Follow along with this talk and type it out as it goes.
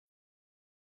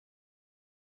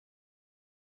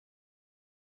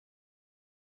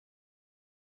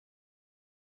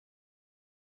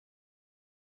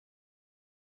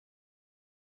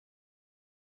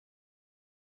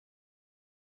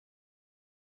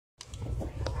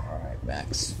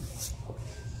Max.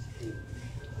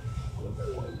 Good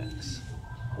boy, Max.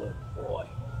 Good boy.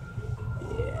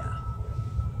 Yeah.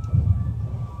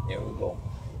 There we go.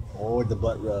 Oh, the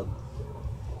butt rub.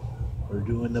 We're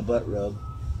doing the butt rub.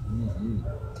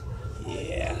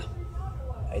 Yeah.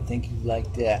 I think you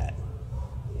like that.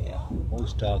 Yeah.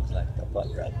 Most dogs like the butt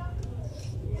rub.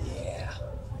 Yeah.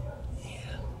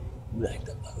 Yeah. You like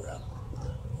the butt rub.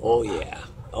 Oh, yeah.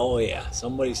 Oh, yeah.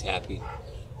 Somebody's happy.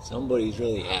 Somebody's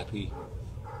really happy.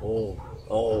 Oh,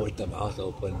 with the mouth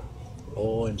open.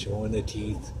 Oh, and showing the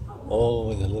teeth. Oh,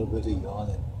 with a little bit of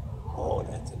yawning. Oh,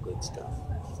 that's the good stuff.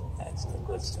 That's the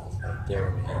good stuff right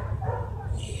there, man.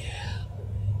 Yeah.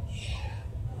 Yeah.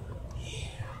 Yeah.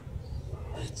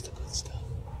 That's the good stuff.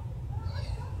 Yeah.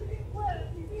 Okay, boy.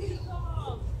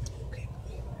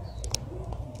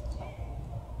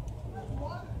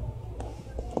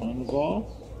 On the ball?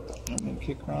 I'm going to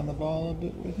kick around the ball a little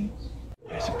bit with you.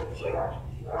 That's a good boy.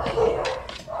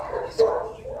 That's a good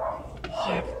boy. Oh,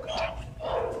 have a good time with the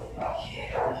ball.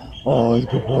 Yeah. Oh, he's a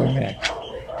good boy, Max.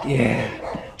 Yeah.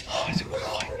 Oh, he's a good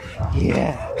boy.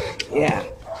 Yeah. Yeah.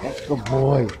 That's a good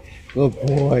boy. Good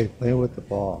boy. Play with the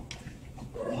ball.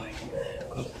 Good boy.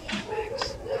 Good boy,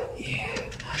 Max. Yeah.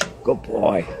 Good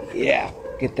boy. Yeah.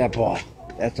 Get that ball.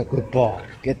 That's a good ball.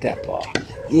 Get that ball.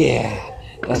 Yeah.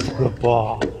 That's a good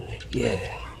ball. Yeah.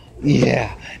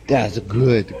 Yeah. That's a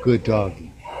good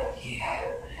doggy. Yeah.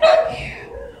 Yeah.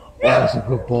 Oh, that's a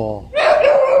good ball.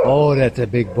 Oh, that's a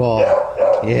big ball.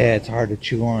 Yeah, it's hard to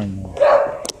chew on though.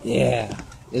 Yeah.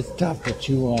 It's tough to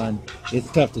chew on. It's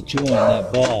tough to chew on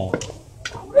that ball.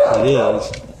 It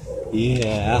is.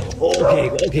 Yeah.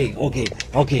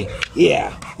 Okay.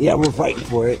 Yeah, we're fighting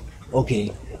for it.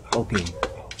 Okay.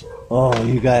 Oh,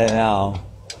 you got it now.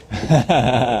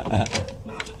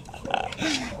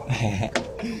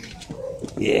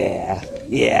 Yeah.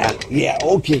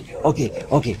 Okay.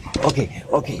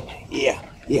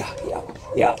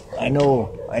 Yeah. I know.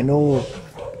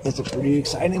 It's a pretty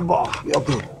exciting ball.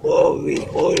 Okay. Oh, yeah,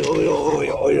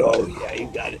 you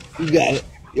got it.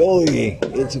 Oh, yeah.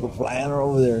 It's flying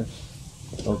over there.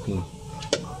 Okay.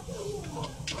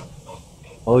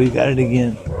 Oh, you got it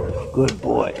again. Good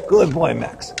boy,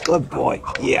 Max. Good boy.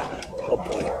 Yeah.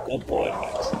 Good boy,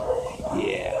 Max.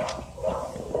 Yeah.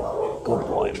 Good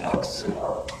boy, Max.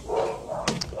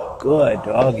 Good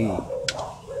doggy.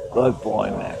 Good boy,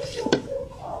 Max.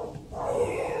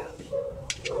 Yeah.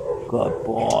 Good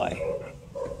boy.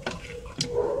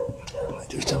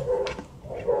 Do some.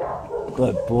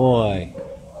 Good boy.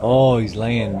 Oh, he's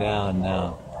laying down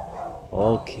now.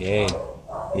 Okay.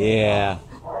 Yeah.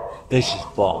 Vicious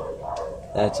ball.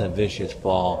 That's a vicious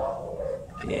ball.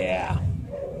 Yeah.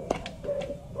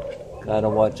 Gotta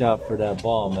watch out for that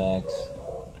ball, Max.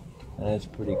 That's a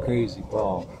pretty crazy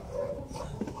ball.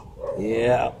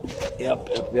 Yeah. Yep.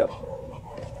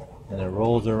 And it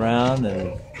rolls around and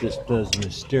it just does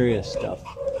mysterious stuff.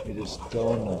 You just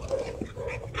don't know.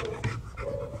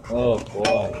 Oh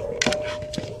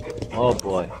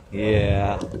boy.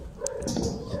 Yeah.